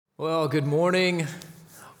Well, good morning.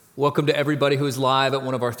 Welcome to everybody who is live at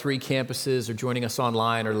one of our 3 campuses or joining us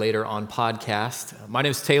online or later on podcast. My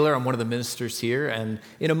name is Taylor. I'm one of the ministers here. And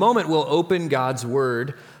in a moment, we'll open God's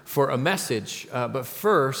Word for a message. But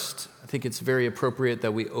first, I think it's very appropriate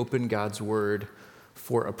that we open God's Word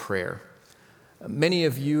for a prayer. Many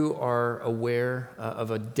of you are aware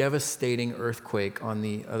of a devastating earthquake on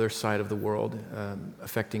the other side of the world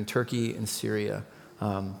affecting Turkey and Syria.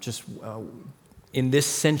 In this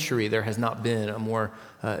century, there has not been a more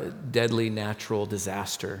deadly natural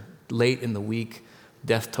disaster. Late in the week,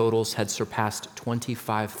 death totals had surpassed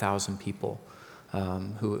 25,000 people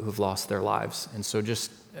who've lost their lives. And so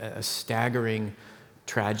just a staggering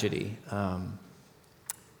tragedy.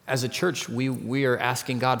 As a church, we are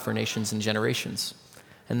asking God for nations and generations.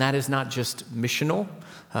 And that is not just missional.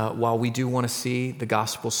 While we do want to see the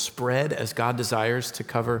gospel spread as God desires to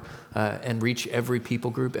cover and reach every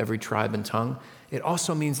people group, every tribe and tongue, it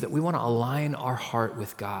also means that we want to align our heart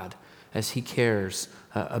with God as He cares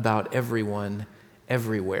about everyone,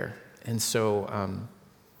 everywhere. And so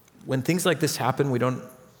when things like this happen, we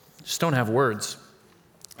just don't have words.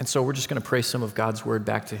 And so we're just going to pray some of God's word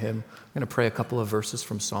back to Him. I'm going to pray a couple of verses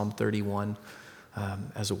from Psalm 31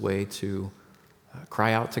 as a way to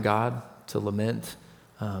cry out to God, to lament,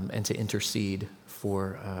 and to intercede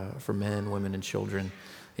for men, women, and children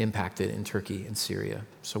impacted in Turkey and Syria.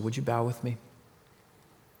 So would you bow with me?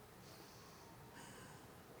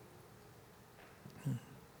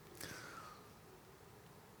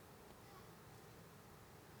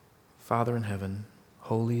 Father in heaven,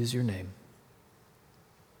 holy is your name.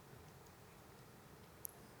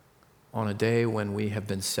 On a day when we have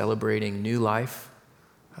been celebrating new life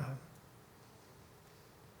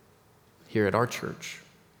here at our church,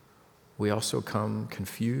 we also come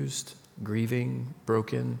confused, grieving,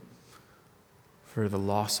 broken for the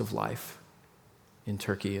loss of life in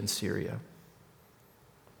Turkey and Syria.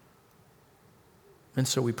 And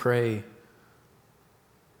so we pray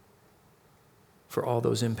for all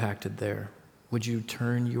those impacted there. Would you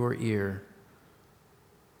turn your ear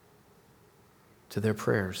to their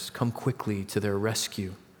prayers? Come quickly to their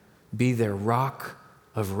rescue. Be their rock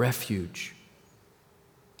of refuge,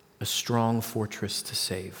 a strong fortress to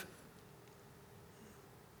save.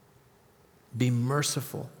 Be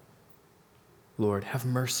merciful, Lord. Have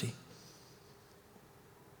mercy.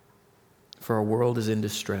 For our world is in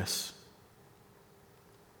distress.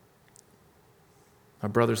 Our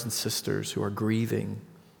brothers and sisters who are grieving,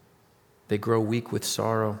 they grow weak with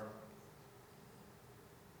sorrow.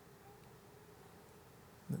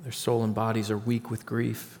 Their soul and bodies are weak with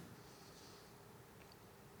grief.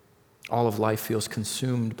 All of life feels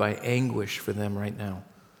consumed by anguish for them right now.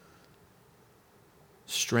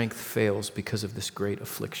 Strength fails because of this great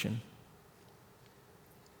affliction.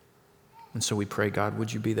 And so we pray, God,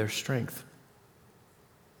 would you be their strength?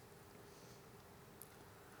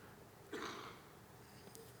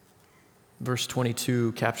 Verse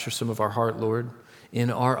 22 captures some of our heart, Lord. In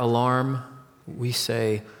our alarm, we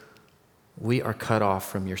say, we are cut off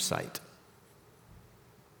from your sight.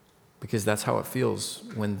 Because that's how it feels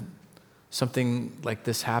when something like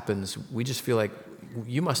this happens. We just feel like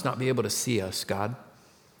you must not be able to see us, God.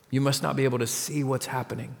 You must not be able to see what's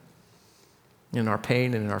happening. In our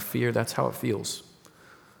pain and in our fear, that's how it feels.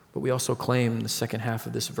 But we also claim the second half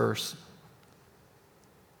of this verse.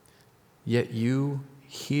 Yet you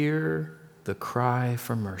hear the cry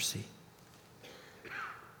for mercy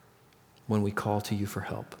when we call to you for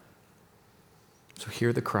help. So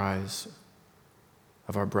hear the cries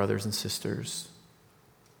of our brothers and sisters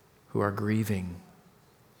who are grieving.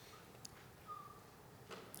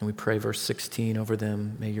 And we pray verse 16 over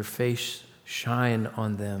them. May your face shine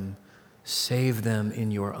on them. Save them in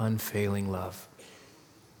your unfailing love.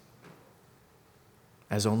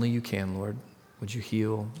 As only you can, Lord, would you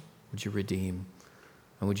heal? Would you redeem?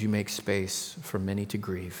 And would you make space for many to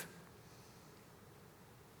grieve?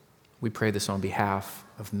 We pray this on behalf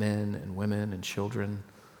of men and women and children,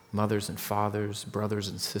 mothers and fathers, brothers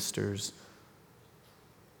and sisters,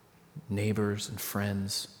 neighbors and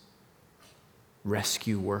friends,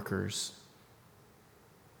 rescue workers,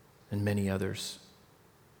 and many others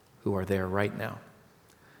who are there right now.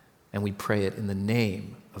 And we pray it in the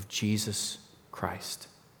name of Jesus Christ.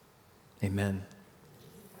 Amen.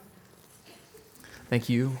 Thank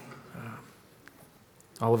you.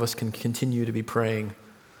 All of us can continue to be praying.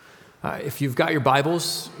 If you've got your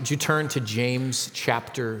Bibles, would you turn to James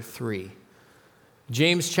chapter 3?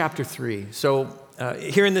 James chapter 3. So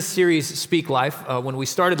here in this series, Speak Life, when we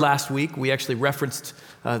started last week, we actually referenced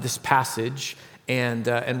this passage, and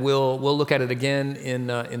we'll look at it again in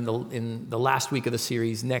the last week of the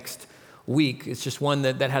series next week. It's just one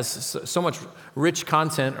that has so much rich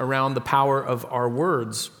content around the power of our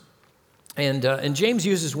words. And James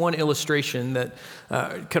uses one illustration that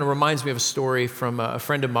kind of reminds me of a story from a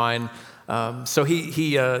friend of mine. So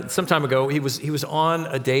he some time ago, he was on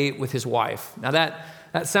a date with his wife. Now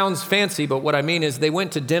that sounds fancy, but what I mean is they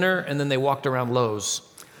went to dinner and then they walked around Lowe's.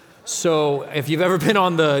 So if you've ever been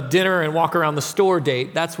on the dinner and walk around the store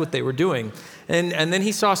date, that's what they were doing. And then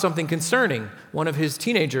he saw something concerning. One of his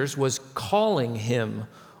teenagers was calling him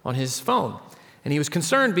on his phone. And he was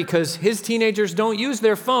concerned because his teenagers don't use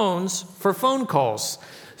their phones for phone calls.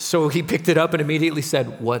 So he picked it up and immediately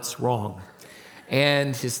said, "What's wrong?"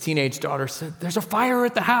 And his teenage daughter said, "There's a fire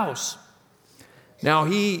at the house." Now,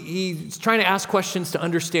 he's trying to ask questions to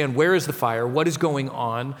understand where is the fire, what is going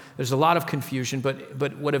on. There's a lot of confusion,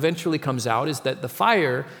 but what eventually comes out is that the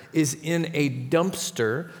fire is in a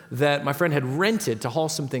dumpster that my friend had rented to haul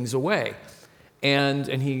some things away. And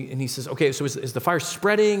he says, "Okay, so is the fire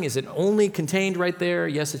spreading? Is it only contained right there?"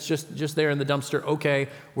 "Yes, it's just there in the dumpster." "Okay,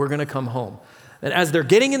 we're going to come home." And as they're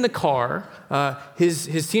getting in the car,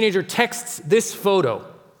 his teenager texts this photo.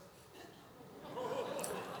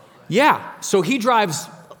 Yeah, so he drives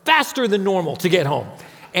faster than normal to get home.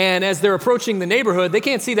 And as they're approaching the neighborhood, they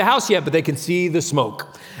can't see the house yet, but they can see the smoke.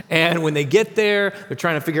 And when they get there, they're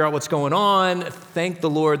trying to figure out what's going on. Thank the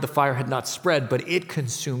Lord, the fire had not spread, but it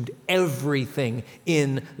consumed everything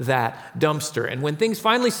in that dumpster. And when things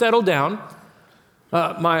finally settled down,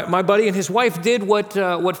 my buddy and his wife did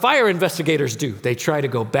what fire investigators do. They try to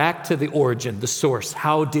go back to the origin, the source.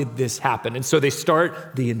 How did this happen? And so they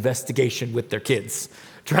start the investigation with their kids,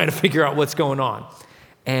 trying to figure out what's going on.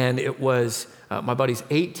 And it was my buddy's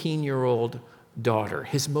 18-year-old daughter,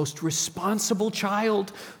 his most responsible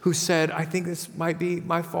child, who said, "I think this might be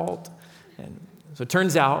my fault." And so it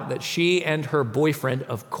turns out that she and her boyfriend,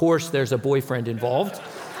 of course there's a boyfriend involved,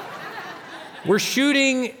 were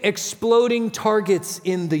shooting exploding targets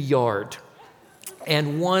in the yard.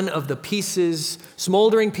 And one of the pieces,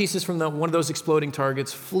 smoldering pieces from one of those exploding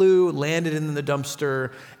targets flew, landed in the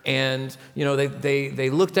dumpster, and they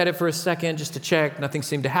looked at it for a second just to check. Nothing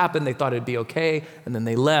seemed to happen. They thought it'd be okay, and then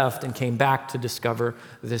they left and came back to discover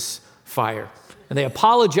this fire. And they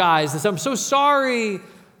apologized and said, "I'm so sorry."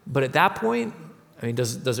 But at that point,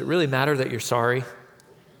 does it really matter that you're sorry?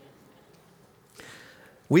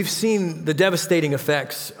 We've seen the devastating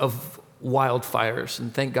effects of wildfires,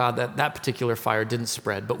 and thank God that particular fire didn't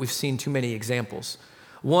spread, but we've seen too many examples.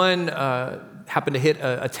 One happened to hit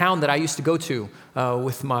a town that I used to go to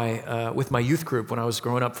with my youth group when I was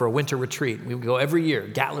growing up for a winter retreat. We would go every year,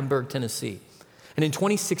 Gatlinburg, Tennessee. And in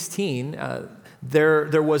 2016,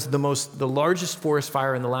 there was the largest forest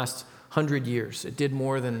fire in the last 100 years. It did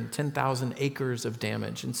more than 10,000 acres of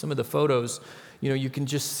damage. And some of the photos, you can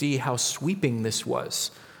just see how sweeping this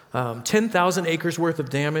was. 10,000 acres worth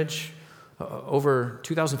of damage, over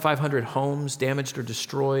 2,500 homes damaged or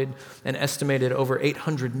destroyed, and estimated over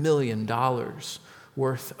 $800 million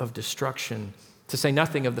worth of destruction, to say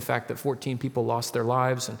nothing of the fact that 14 people lost their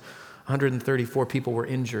lives and 134 people were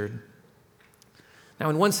injured. Now,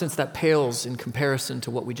 in one sense, that pales in comparison to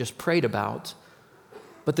what we just prayed about,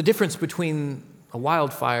 but the difference between a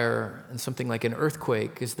wildfire and something like an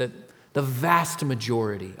earthquake is that the vast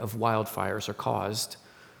majority of wildfires are caused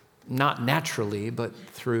not naturally, but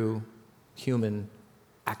through human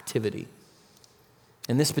activity.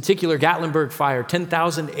 In this particular Gatlinburg fire,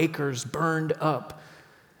 10,000 acres burned up,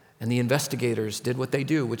 and the investigators did what they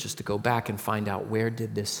do, which is to go back and find out, where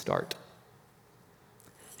did this start?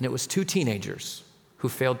 And it was two teenagers who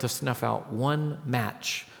failed to snuff out one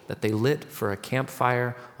match that they lit for a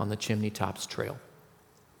campfire on the Chimney Tops Trail.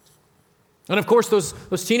 And of course,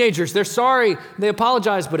 those teenagers, they're sorry, they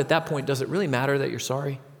apologize, but at that point, does it really matter that you're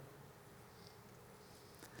sorry?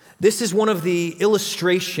 This is one of the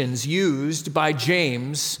illustrations used by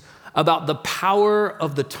James about the power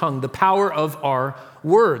of the tongue, the power of our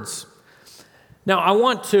words. Now, I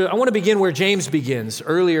want to begin where James begins,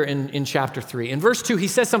 earlier in chapter 3. In verse 2, he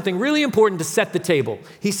says something really important to set the table.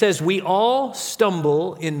 He says, "We all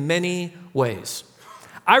stumble in many ways."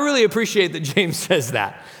 I really appreciate that James says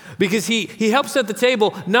that, because he helps set the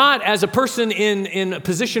table not as a person in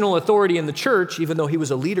positional authority in the church, even though he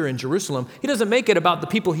was a leader in Jerusalem. He doesn't make it about the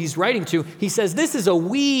people he's writing to. He says this is a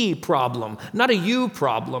we problem, not a you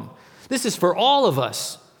problem. This is for all of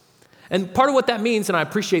us. And part of what that means, and I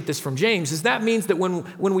appreciate this from James, is that means that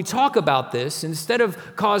when we talk about this, instead of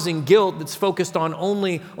causing guilt that's focused on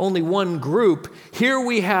only one group, here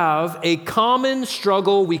we have a common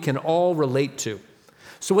struggle we can all relate to.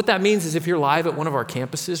 So what that means is if you're live at one of our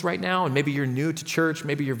campuses right now, and maybe you're new to church,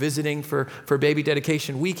 maybe you're visiting for baby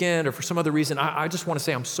dedication weekend or for some other reason, I just want to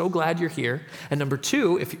say I'm so glad you're here. And number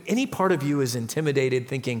two, if any part of you is intimidated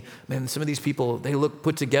thinking, man, some of these people, they look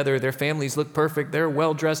put together, their families look perfect, they're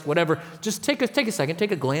well-dressed, whatever, just take a second,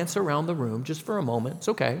 take a glance around the room just for a moment, it's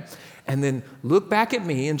okay. And then look back at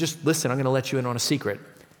me and just listen, I'm going to let you in on a secret.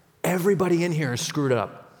 Everybody in here is screwed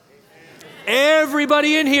up.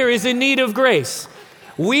 Everybody in here is in need of grace.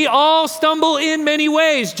 We all stumble in many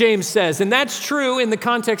ways, James says, and that's true in the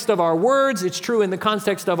context of our words. It's true in the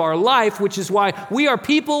context of our life, which is why we are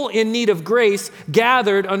people in need of grace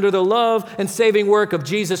gathered under the love and saving work of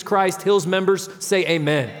Jesus Christ. Hills members say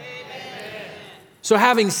amen. So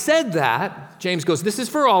having said that, James goes, this is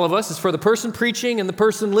for all of us. It's for the person preaching and the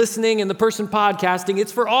person listening and the person podcasting.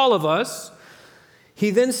 It's for all of us. He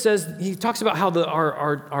then says, he talks about how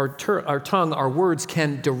our tongue, our words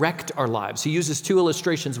can direct our lives. He uses two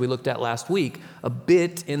illustrations we looked at last week, a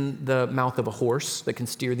bit in the mouth of a horse that can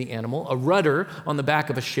steer the animal, a rudder on the back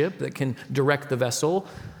of a ship that can direct the vessel.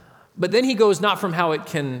 But then he goes not from how it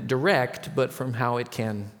can direct, but from how it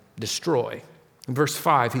can destroy. In verse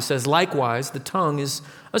 5, he says, likewise, the tongue is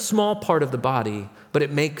a small part of the body, but it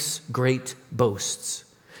makes great boasts.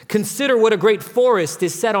 Consider what a great forest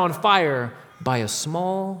is set on fire by a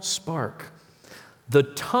small spark. The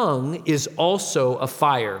tongue is also a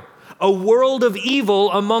fire, a world of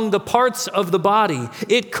evil among the parts of the body.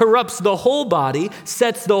 It corrupts the whole body,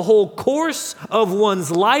 sets the whole course of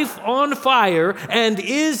one's life on fire, and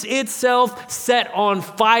is itself set on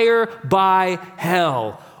fire by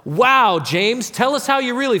hell. Wow, James, tell us how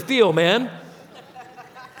you really feel, man.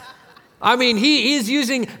 I mean, he is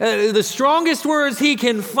using the strongest words he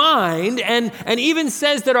can find and even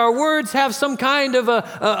says that our words have some kind of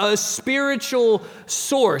a spiritual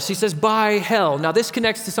source. He says, by hell. Now, this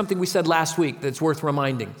connects to something we said last week that's worth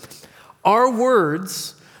reminding. Our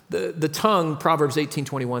words, the tongue, Proverbs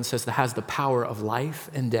 18:21 says that has the power of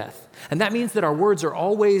life and death. And that means that our words are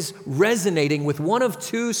always resonating with one of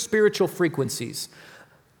two spiritual frequencies,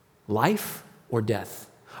 life or death.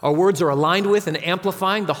 Our words are aligned with and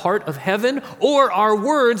amplifying the heart of heaven, or our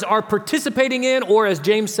words are participating in, or as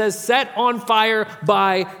James says, set on fire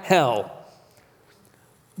by hell.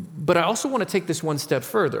 But I also want to take this one step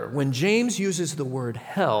further. When James uses the word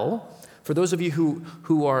hell, for those of you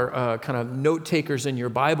who are kind of note takers in your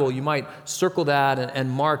Bible, you might circle that and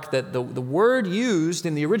mark that the word used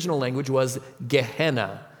in the original language was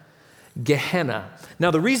Gehenna. Gehenna. Now,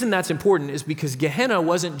 the reason that's important is because Gehenna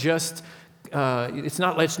wasn't just it's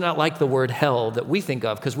not like the word hell that we think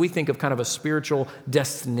of, because we think of kind of a spiritual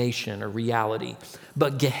destination or reality.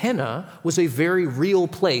 But Gehenna was a very real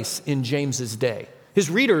place in James's day. His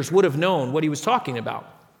readers would have known what he was talking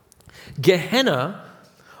about. Gehenna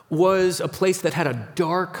was a place that had a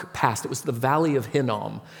dark past. It was the Valley of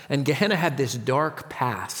Hinnom. And Gehenna had this dark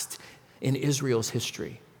past in Israel's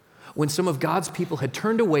history, when some of God's people had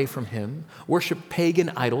turned away from him, worshiped pagan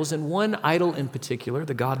idols, and one idol in particular,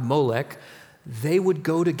 the god Molech, they would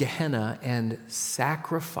go to Gehenna and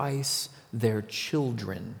sacrifice their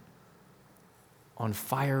children on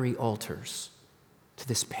fiery altars to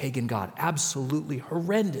this pagan god. Absolutely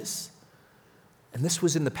horrendous. And this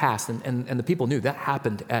was in the past, and the people knew that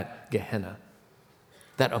happened at Gehenna,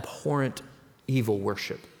 that abhorrent evil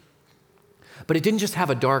worship. But it didn't just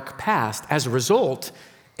have a dark past. As a result,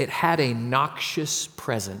 it had a noxious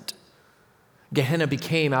present. Gehenna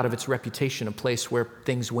became, out of its reputation, a place where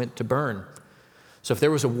things went to burn. So if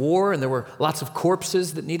there was a war and there were lots of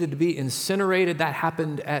corpses that needed to be incinerated, that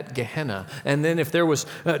happened at Gehenna. And then if there was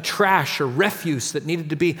trash or refuse that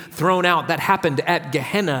needed to be thrown out, that happened at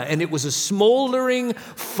Gehenna. And it was a smoldering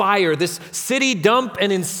fire, this city dump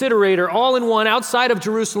and incinerator all in one outside of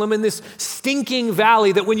Jerusalem in this stinking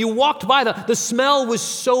valley that when you walked by, the smell was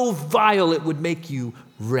so vile it would make you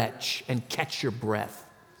retch and catch your breath.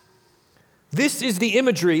 This is the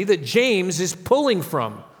imagery that James is pulling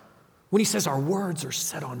from when he says our words are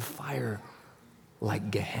set on fire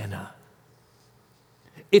like Gehenna.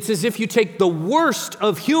 It's as if you take the worst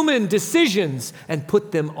of human decisions and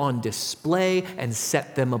put them on display and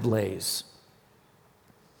set them ablaze.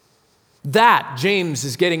 That, James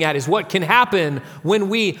is getting at, is what can happen when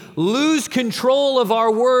we lose control of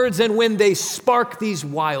our words and when they spark these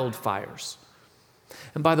wildfires.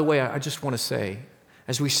 And by the way, I just want to say,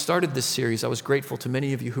 as we started this series, I was grateful to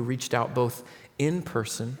many of you who reached out both in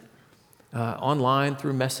person, online,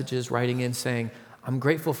 through messages, writing in, saying, I'm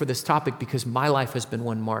grateful for this topic because my life has been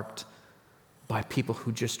one marked by people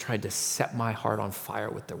who just tried to set my heart on fire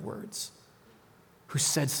with their words, who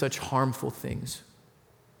said such harmful things.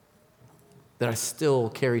 that I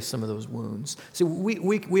still carry some of those wounds. See,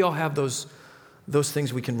 we all have those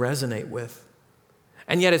things we can resonate with.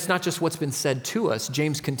 And yet it's not just what's been said to us.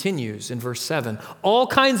 James continues in verse 7. All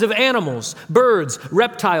kinds of animals, birds,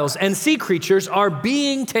 reptiles, and sea creatures are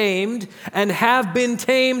being tamed and have been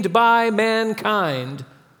tamed by mankind.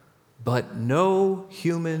 But no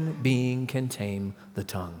human being can tame the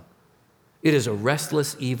tongue. It is a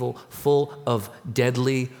restless evil full of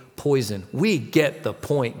deadly poison. We get the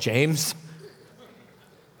point, James.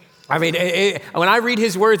 I mean, when I read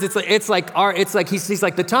his words, he's like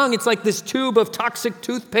the tongue. It's like this tube of toxic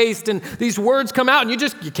toothpaste, and these words come out, and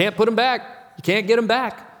you can't put them back. You can't get them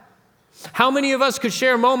back. How many of us could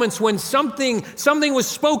share moments when something was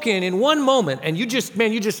spoken in one moment, and you just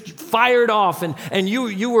fired off, and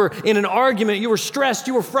you were in an argument, you were stressed,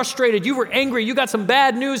 you were frustrated, you were angry, you got some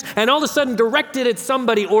bad news, and all of a sudden directed at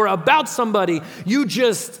somebody or about somebody,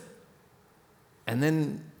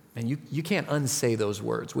 and you can't unsay those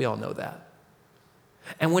words. We all know that.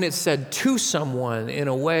 And when it's said to someone in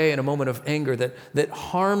a way, in a moment of anger that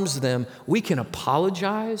harms them, we can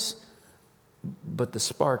apologize, but the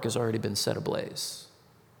spark has already been set ablaze.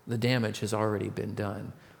 The damage has already been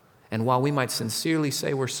done. And while we might sincerely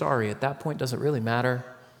say we're sorry, at that point, does it really matter?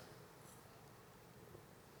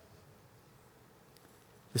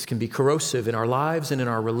 This can be corrosive in our lives and in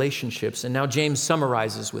our relationships. And now James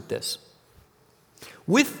summarizes with this.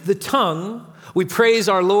 With the tongue, we praise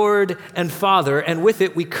our Lord and Father, and with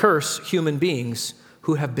it we curse human beings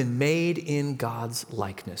who have been made in God's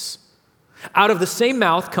likeness. Out of the same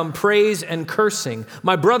mouth come praise and cursing.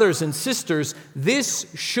 My brothers and sisters,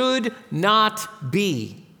 this should not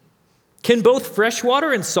be. Can both fresh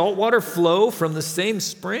water and salt water flow from the same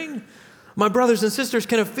spring? My brothers and sisters,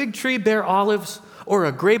 can a fig tree bear olives or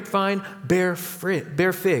a grapevine bear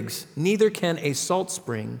figs? Neither can a salt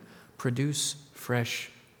spring produce fresh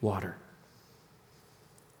water.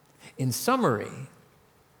 In summary,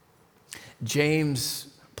 James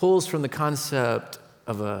pulls from the concept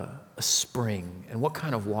of a spring, and what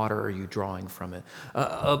kind of water are you drawing from it?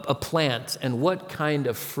 A plant, and what kind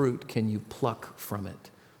of fruit can you pluck from it?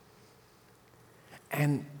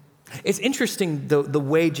 And it's interesting the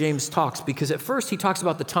way James talks, because at first he talks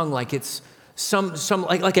about the tongue like it's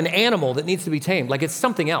like an animal that needs to be tamed, like it's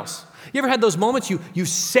something else. You ever had those moments you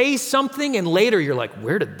say something and later you're like,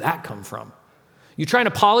 where did that come from? You try and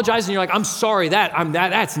apologize and you're like, I'm sorry,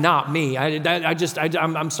 that's not me.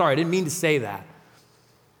 I'm sorry, I didn't mean to say that.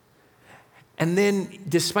 And then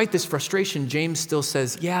despite this frustration, James still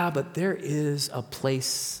says, yeah, but there is a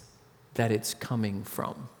place that it's coming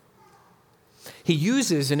from. He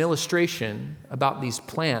uses an illustration about these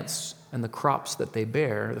plants and the crops that they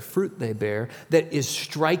bear, the fruit they bear, that is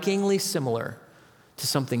strikingly similar to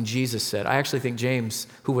something Jesus said. I actually think James,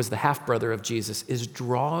 who was the half-brother of Jesus, is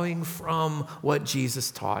drawing from what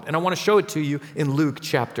Jesus taught. And I want to show it to you in Luke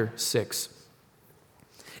chapter 6.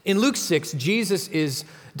 In Luke 6, Jesus is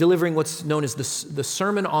delivering what's known as the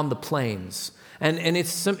Sermon on the Plains. And it's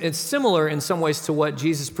similar in some ways to what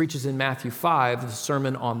Jesus preaches in Matthew 5, the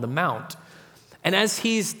Sermon on the Mount. And as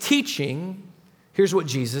he's teaching, here's what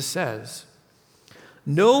Jesus says.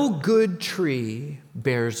 No good tree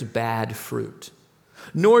bears bad fruit,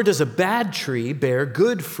 nor does a bad tree bear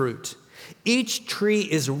good fruit. Each tree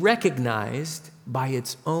is recognized by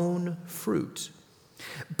its own fruit.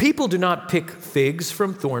 People do not pick figs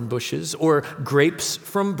from thorn bushes or grapes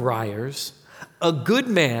from briars. A good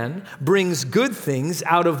man brings good things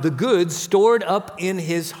out of the good stored up in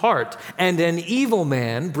his heart, and an evil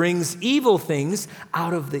man brings evil things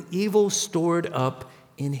out of the evil stored up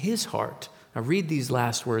in his heart. Now read these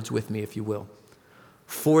last words with me, if you will.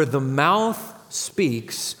 For the mouth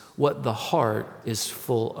speaks what the heart is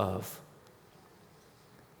full of.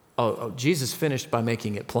 Jesus finished by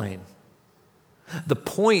making it plain. The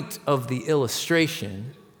point of the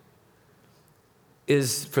illustration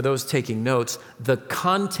is, for those taking notes, the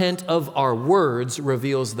content of our words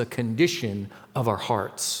reveals the condition of our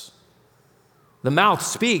hearts. The mouth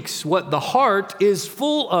speaks what the heart is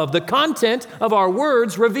full of. The content of our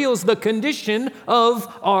words reveals the condition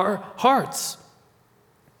of our hearts.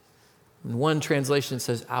 In one translation, it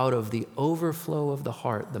says, out of the overflow of the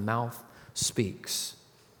heart, the mouth speaks.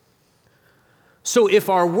 So if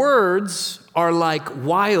our words are like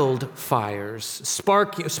wildfires,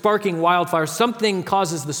 sparking wildfires, something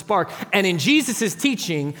causes the spark. And in Jesus'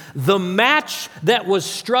 teaching, the match that was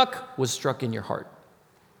struck in your heart.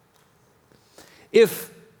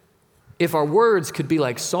 If our words could be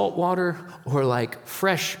like salt water or like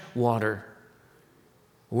fresh water,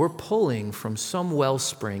 we're pulling from some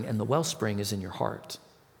wellspring, and the wellspring is in your heart.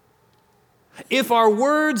 If our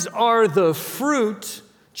words are the fruit,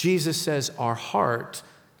 Jesus says our heart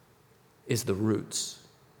is the roots.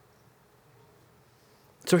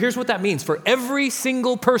 So here's what that means for every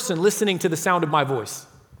single person listening to the sound of my voice.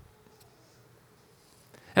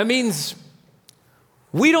 That means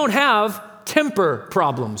we don't have temper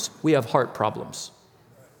problems, we have heart problems.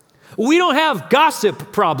 We don't have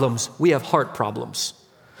gossip problems, we have heart problems.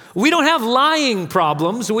 We don't have lying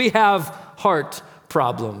problems, we have heart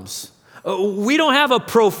problems. We don't have a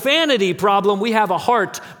profanity problem, we have a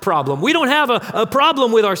heart problem. We don't have a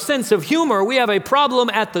problem with our sense of humor, we have a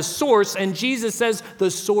problem at the source, and Jesus says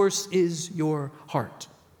the source is your heart.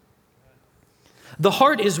 The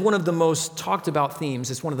heart is one of the most talked about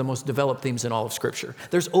themes. It's one of the most developed themes in all of Scripture.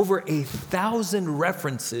 There's over 1,000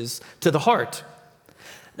 references to the heart.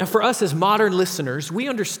 Now, for us as modern listeners, we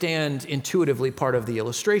understand intuitively part of the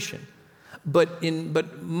illustration. But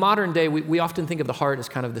modern day, we often think of the heart as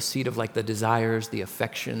kind of the seat of like the desires, the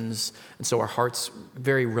affections. And so our heart's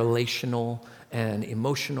very relational and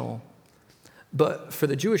emotional. But for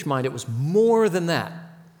the Jewish mind, it was more than that.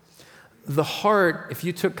 The heart, if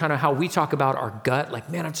you took kind of how we talk about our gut, like,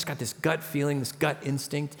 man, I've just got this gut feeling, this gut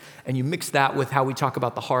instinct, and you mix that with how we talk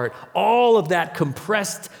about the heart, all of that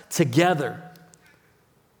compressed together,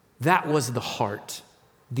 that was the heart,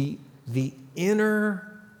 the inner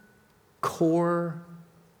core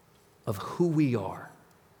of who we are,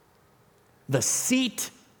 the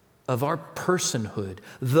seat of our personhood,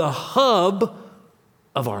 the hub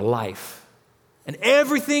of our life. And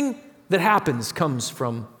everything that happens comes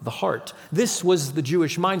from the heart. This was the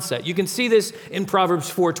Jewish mindset. You can see this in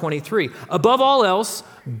Proverbs 4:23. Above all else,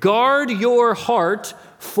 guard your heart,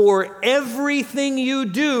 for everything you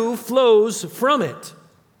do flows from it.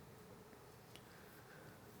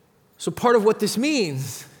 So part of what this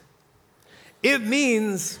means, it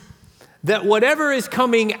means that whatever is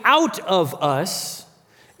coming out of us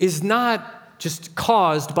is not just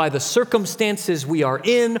caused by the circumstances we are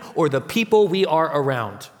in or the people we are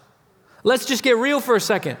around. Let's just get real for a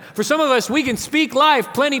second. For some of us, we can speak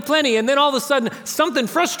life, plenty, and then all of a sudden something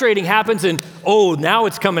frustrating happens and, now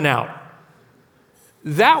it's coming out.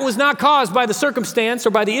 That was not caused by the circumstance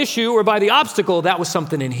or by the issue or by the obstacle. That was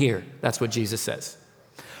something in here. That's what Jesus says.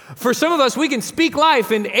 For some of us, we can speak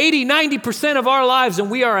life in 80-90% of our lives,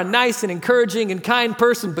 and we are a nice and encouraging and kind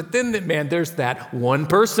person. But then, there's that one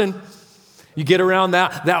person. You get around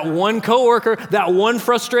that one coworker, that one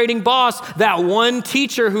frustrating boss, that one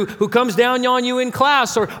teacher who comes down on you in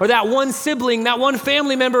class, or that one sibling, that one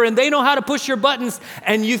family member, and they know how to push your buttons,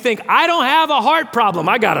 and you think, I don't have a heart problem,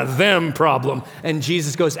 I got a them problem. And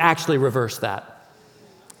Jesus goes, actually reverse that.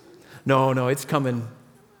 No, it's coming.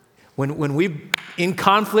 When we in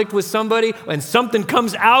conflict with somebody and something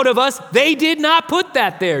comes out of us, they did not put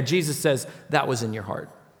that there. Jesus says that was in your heart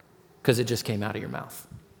because it just came out of your mouth.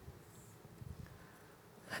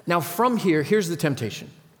 Now from here's the temptation.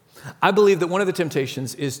 I believe that one of the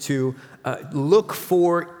temptations is to look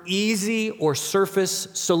for easy or surface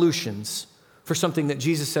solutions for something that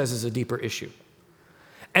Jesus says is a deeper issue.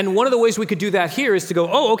 And one of the ways we could do that here is to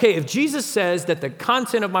go, okay, if Jesus says that the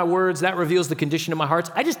content of my words, that reveals the condition of my heart,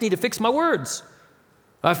 I just need to fix my words.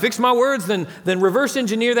 If I fix my words, then reverse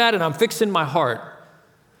engineer that and I'm fixing my heart.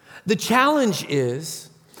 The challenge is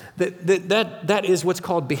that is what's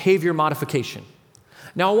called behavior modification.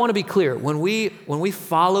 Now, I want to be clear. When we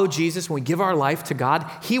follow Jesus, when we give our life to God,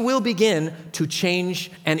 He will begin to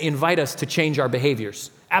change and invite us to change our behaviors.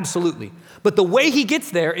 Absolutely. But the way He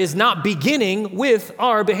gets there is not beginning with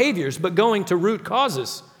our behaviors, but going to root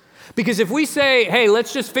causes. Because if we say, hey,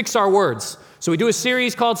 let's just fix our words. So we do a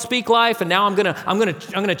series called Speak Life, and now I'm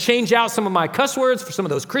gonna change out some of my cuss words for some of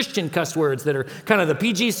those Christian cuss words that are kind of the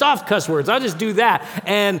PG soft cuss words. I'll just do that.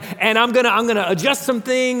 And I'm gonna adjust some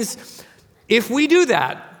things. If we do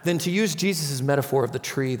that, then to use Jesus' metaphor of the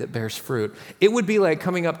tree that bears fruit, it would be like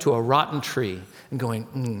coming up to a rotten tree and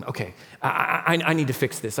going, okay, I need to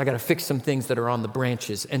fix this. I got to fix some things that are on the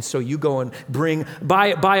branches. And so you go and buy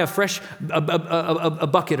a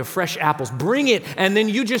bucket of fresh apples, bring it, and then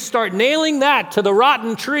you just start nailing that to the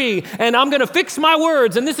rotten tree, and I'm going to fix my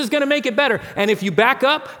words, and this is going to make it better. And if you back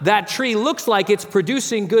up, that tree looks like it's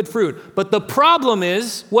producing good fruit. But the problem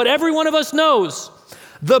is what every one of us knows.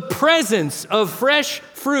 The presence of fresh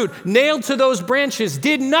fruit nailed to those branches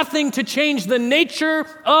did nothing to change the nature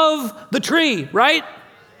of the tree, right?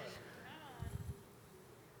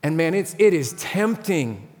 And man, it is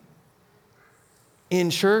tempting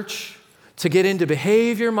in church to get into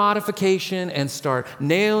behavior modification and start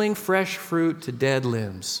nailing fresh fruit to dead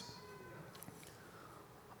limbs.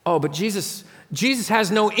 Oh, but Jesus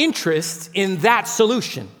has no interest in that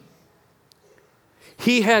solution.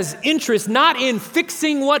 He has interest not in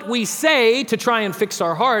fixing what we say to try and fix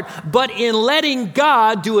our heart, but in letting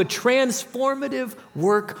God do a transformative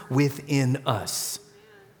work within us.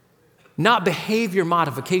 Not behavior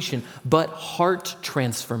modification, but heart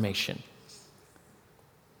transformation.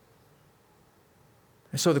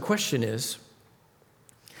 And so the question is,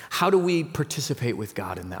 how do we participate with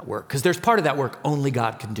God in that work? Because there's part of that work only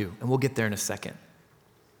God can do, and we'll get there in a second.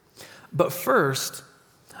 But first,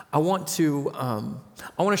 I want to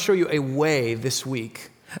show you a way this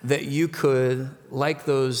week that you could, like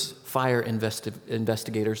those fire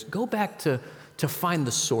investigators, go back to find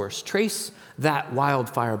the source. Trace that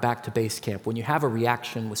wildfire back to base camp. When you have a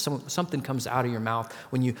reaction, when something comes out of your mouth,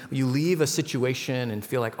 when you leave a situation and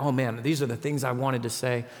feel like, oh man, these are the things I wanted to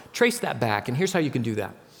say, trace that back. And here's how you can do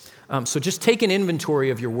that. So just take an inventory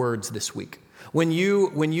of your words this week. When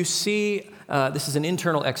you see, this is an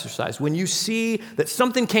internal exercise, when you see that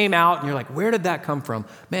something came out and you're like, where did that come from?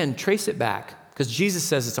 Man, trace it back, because Jesus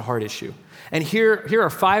says it's a heart issue. And here are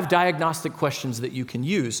 5 diagnostic questions that you can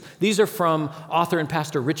use. These are from author and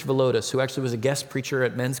pastor Rich Villodas, who actually was a guest preacher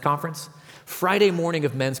at men's conference. Friday morning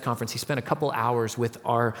of men's conference, he spent a couple hours with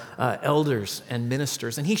our elders and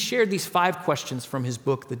ministers, and he shared these 5 questions from his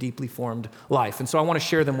book, The Deeply Formed Life. And so I want to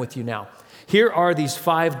share them with you now. Here are these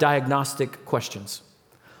 5 diagnostic questions.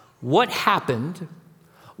 What happened?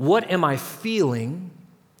 What am I feeling?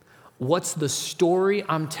 What's the story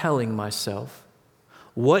I'm telling myself?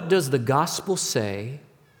 What does the gospel say?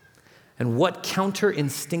 And what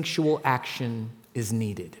counter-instinctual action is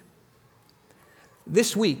needed?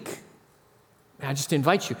 This week, I just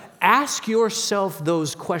invite you, ask yourself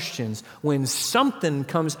those questions when something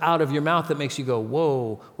comes out of your mouth that makes you go,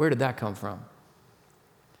 whoa, where did that come from?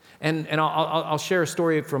 And I'll share a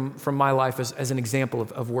story from my life as an example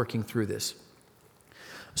of working through this.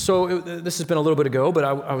 So this has been a little bit ago, but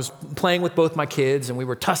I was playing with both my kids, and we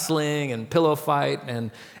were tussling and pillow fight,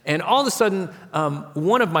 and all of a sudden,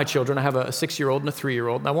 one of my children, I have a 6-year-old and a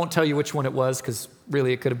 3-year-old, and I won't tell you which one it was, because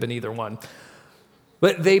really it could have been either one,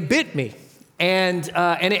 but they bit me. And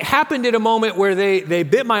it happened at a moment where they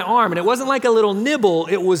bit my arm, and it wasn't like a little nibble,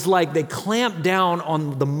 it was like they clamped down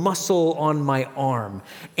on the muscle on my arm.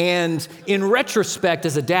 And in retrospect,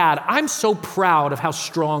 as a dad, I'm so proud of how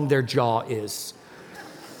strong their jaw is.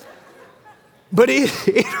 But it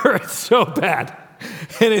hurt so bad,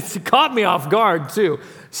 and it caught me off guard too.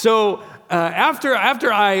 So after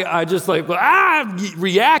I just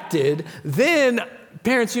reacted, then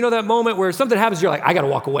parents, you know that moment where something happens, you're like, I gotta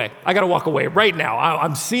walk away right now.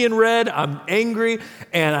 I'm seeing red, I'm angry,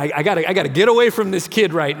 and I gotta get away from this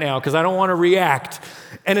kid right now because I don't want to react.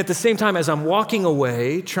 And at the same time, as I'm walking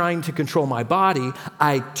away, trying to control my body,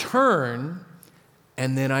 I turn,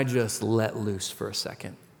 and then I just let loose for a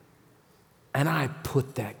second. And I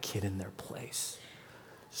put that kid in their place,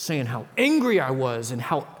 saying how angry I was and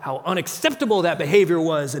how unacceptable that behavior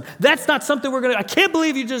was. And that's not something I can't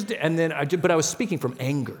believe you just did. And then but I was speaking from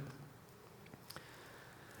anger.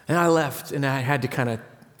 And I left, and I had to kind of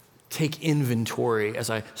take inventory as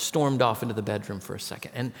I stormed off into the bedroom for a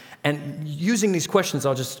second. And using these questions,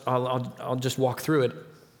 I'll just walk through it.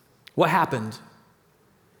 What happened?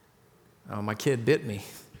 Oh, my kid bit me.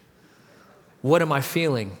 What am I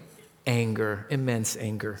feeling? Anger, immense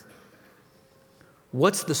anger.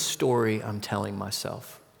 What's the story I'm telling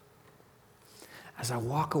myself? As I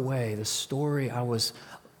walk away, the story I was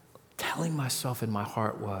telling myself in my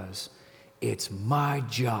heart was, it's my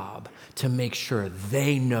job to make sure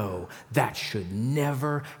they know that should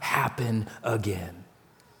never happen again.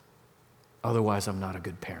 Otherwise, I'm not a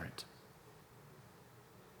good parent.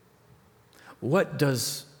 What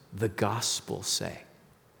does the gospel say?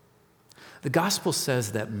 The gospel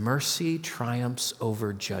says that mercy triumphs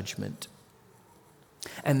over judgment,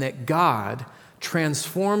 and that God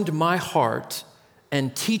transformed my heart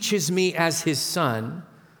and teaches me as his son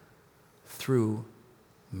through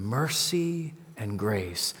mercy and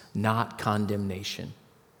grace, not condemnation.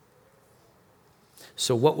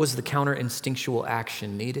 So what was the counter-instinctual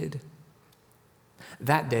action needed?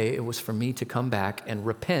 That day, it was for me to come back and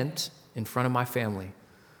repent in front of my family,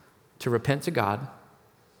 to repent to God,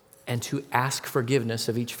 and to ask forgiveness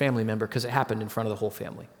of each family member, because it happened in front of the whole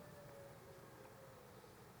family.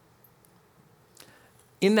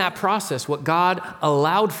 In that process, what God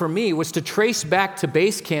allowed for me was to trace back to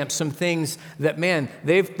base camp some things that, man,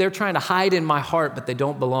 they're trying to hide in my heart, but they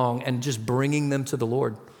don't belong, and just bringing them to the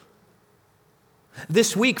Lord.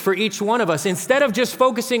 This week, for each one of us, instead of just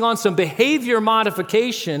focusing on some behavior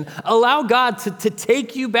modification, allow God to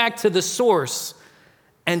take you back to the source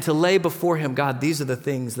and to lay before him, God, these are the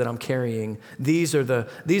things that I'm carrying. These are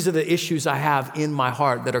the issues I have in my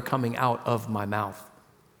heart that are coming out of my mouth.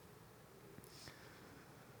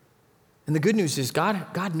 And the good news is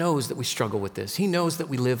God knows that we struggle with this. He knows that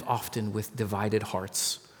we live often with divided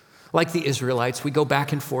hearts. Like the Israelites, we go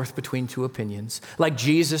back and forth between two opinions. Like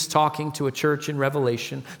Jesus talking to a church in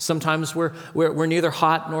Revelation, sometimes we're neither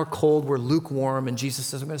hot nor cold, we're lukewarm, and Jesus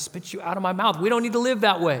says, I'm going to spit you out of my mouth. We don't need to live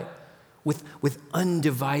that way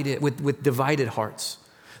with divided hearts.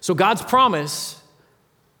 So God's promise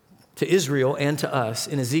to Israel and to us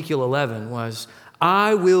in Ezekiel 11 was,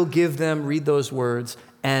 I will give them, read those words,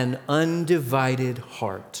 an undivided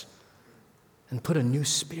heart and put a new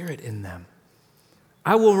spirit in them.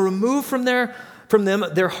 I will remove from them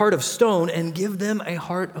their heart of stone and give them a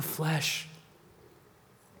heart of flesh.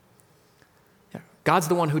 Yeah, God's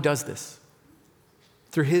the one who does this.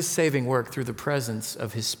 Through his saving work, through the presence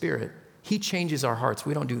of his Spirit, he changes our hearts.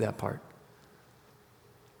 We don't do that part.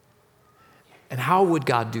 And how would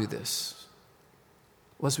God do this?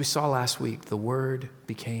 Well, as we saw last week, the Word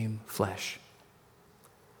became flesh.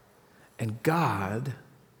 And God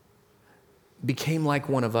became like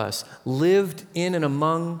one of us, lived in and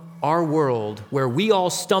among our world where we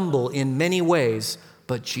all stumble in many ways,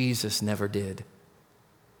 but Jesus never did.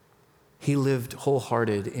 He lived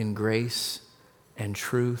wholehearted in grace and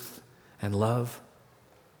truth and love.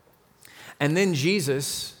 And then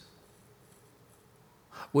Jesus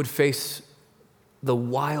would face the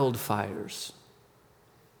wildfires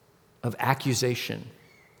of accusation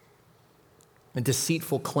and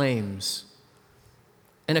deceitful claims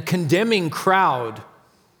and a condemning crowd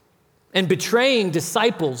and betraying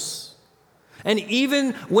disciples. And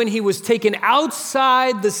even when he was taken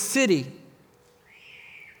outside the city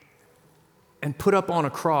and put up on a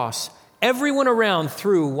cross, everyone around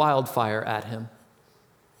threw wildfire at him,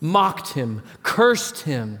 mocked him, cursed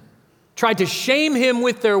him, tried to shame him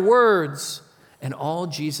with their words. And all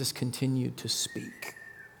Jesus continued to speak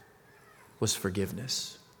was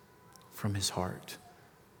forgiveness from his heart,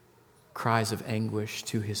 cries of anguish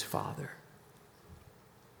to his Father.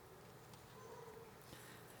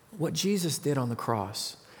 What Jesus did on the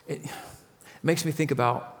cross, it makes me think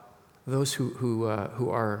about those who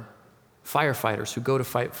are firefighters who go to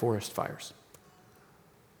fight forest fires.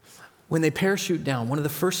 When they parachute down, one of the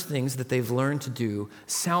first things that they've learned to do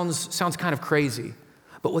sounds kind of crazy,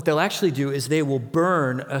 but what they'll actually do is they will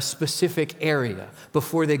burn a specific area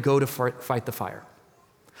before they go to fight the fire.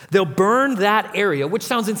 They'll burn that area, which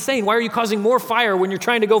sounds insane. Why are you causing more fire when you're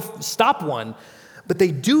trying to go stop one? But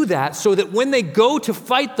they do that so that when they go to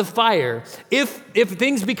fight the fire, if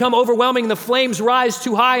things become overwhelming and the flames rise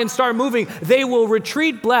too high and start moving, they will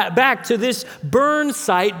retreat back to this burn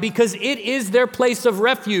site because it is their place of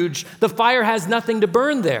refuge. The fire has nothing to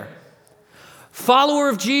burn there. Follower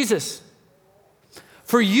of Jesus,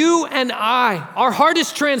 for you and I, our heart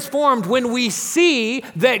is transformed when we see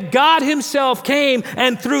that God himself came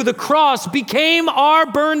and through the cross became our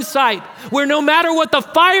burn site, where no matter what the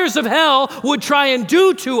fires of hell would try and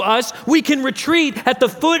do to us, we can retreat at the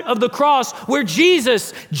foot of the cross where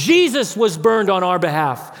Jesus was burned on our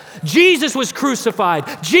behalf. Jesus was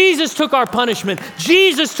crucified. Jesus took our punishment.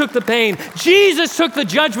 Jesus took the pain. Jesus took the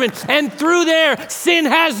judgment. And through there, sin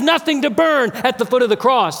has nothing to burn at the foot of the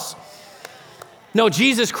cross. No,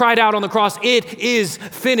 Jesus cried out on the cross, it is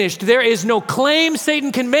finished. There is no claim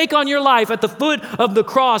Satan can make on your life at the foot of the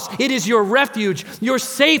cross. It is your refuge, your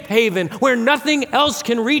safe haven, where nothing else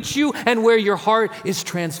can reach you and where your heart is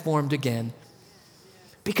transformed again.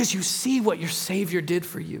 Because you see what your Savior did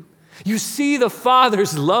for you. You see the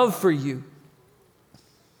Father's love for you.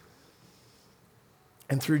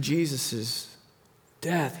 And through Jesus'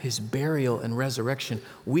 death, his burial and resurrection,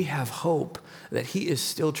 we have hope that he is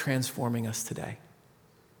still transforming us today.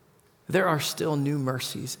 There are still new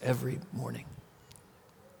mercies every morning.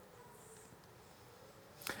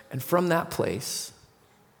 And from that place,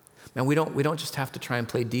 man, we don't just have to try and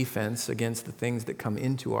play defense against the things that come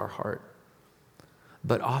into our heart,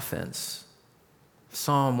 but offense.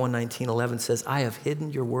 Psalm 119:11 says, I have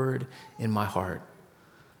hidden your word in my heart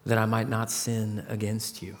that I might not sin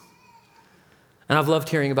against you. And I've loved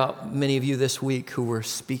hearing about many of you this week who were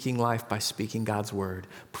speaking life by speaking God's word,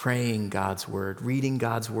 praying God's word, reading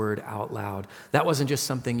God's word out loud. That wasn't just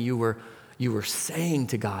something you were saying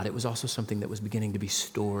to God. It was also something that was beginning to be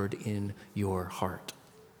stored in your heart.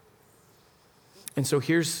 And so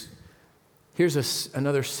here's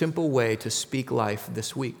another simple way to speak life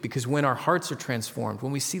this week, because when our hearts are transformed,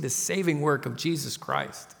 when we see the saving work of Jesus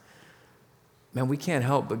Christ, man, we can't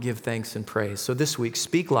help but give thanks and praise. So this week,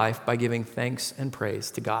 speak life by giving thanks and praise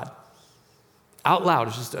to God. Out loud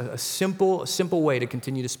is just a simple way to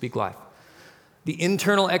continue to speak life. The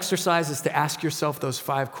internal exercise is to ask yourself those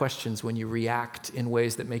 5 questions when you react in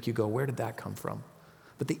ways that make you go, where did that come from?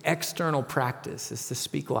 But the external practice is to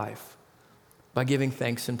speak life by giving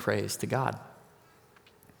thanks and praise to God.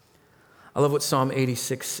 I love what Psalm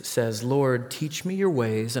 86 says, Lord, teach me your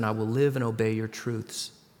ways, and I will live and obey your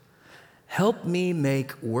truths. Help me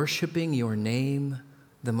make worshiping your name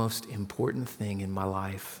the most important thing in my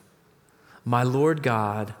life. My Lord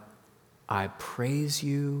God, I praise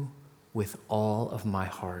you with all of my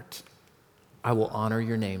heart. I will honor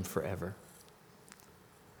your name forever.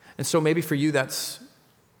 And so maybe for you, that's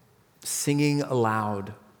singing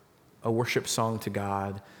aloud a worship song to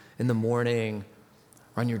God in the morning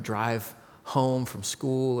or on your drive home from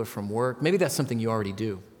school or from work. Maybe that's something you already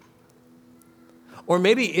do. Or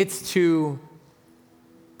maybe it's to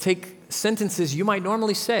take sentences you might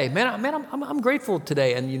normally say. I'm grateful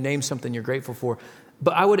today, and you name something you're grateful for.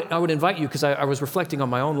 But I would invite you, because I was reflecting on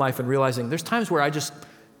my own life and realizing there's times where I just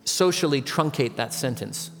socially truncate that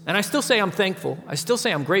sentence. And I still say I'm thankful. I still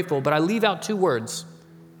say I'm grateful, but I leave out two words,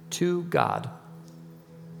 to God.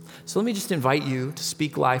 So let me just invite you to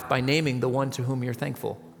speak life by naming the one to whom you're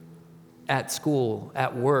thankful. At school,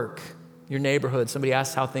 at work, your neighborhood, somebody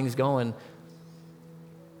asks how things going.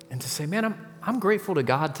 And to say, man, I'm grateful to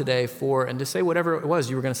God today for, and to say whatever it was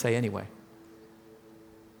you were going to say anyway.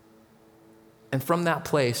 And from that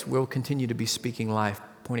place, we'll continue to be speaking life,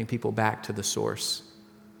 pointing people back to the source.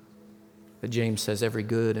 That James says every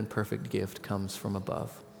good and perfect gift comes from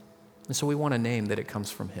above. And so we want to name that it comes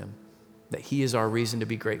from him, that he is our reason to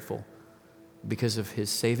be grateful because of his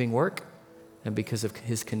saving work and because of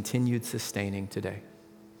his continued sustaining today.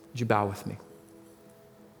 Would you bow with me?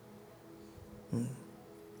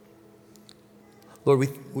 Lord,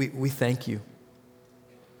 we thank you.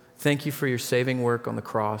 Thank you for your saving work on the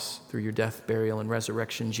cross through your death, burial, and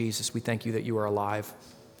resurrection, Jesus. We thank you that you are alive.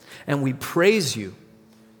 And we praise you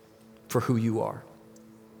for who you are.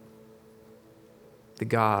 The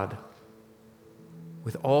God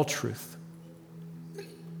with all truth,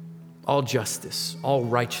 all justice, all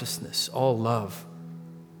righteousness, all love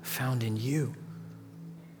found in you.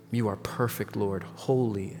 You are perfect, Lord,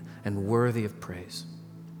 holy and worthy of praise.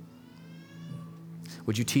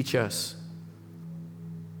 Would you teach us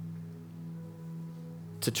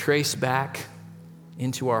to trace back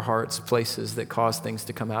into our hearts places that cause things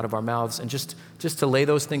to come out of our mouths, and just to lay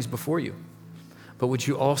those things before you. But would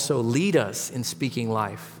you also lead us in speaking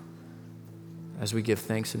life as we give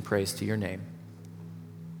thanks and praise to your name,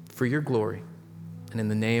 for your glory, and in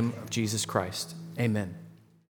the name of Jesus Christ, amen.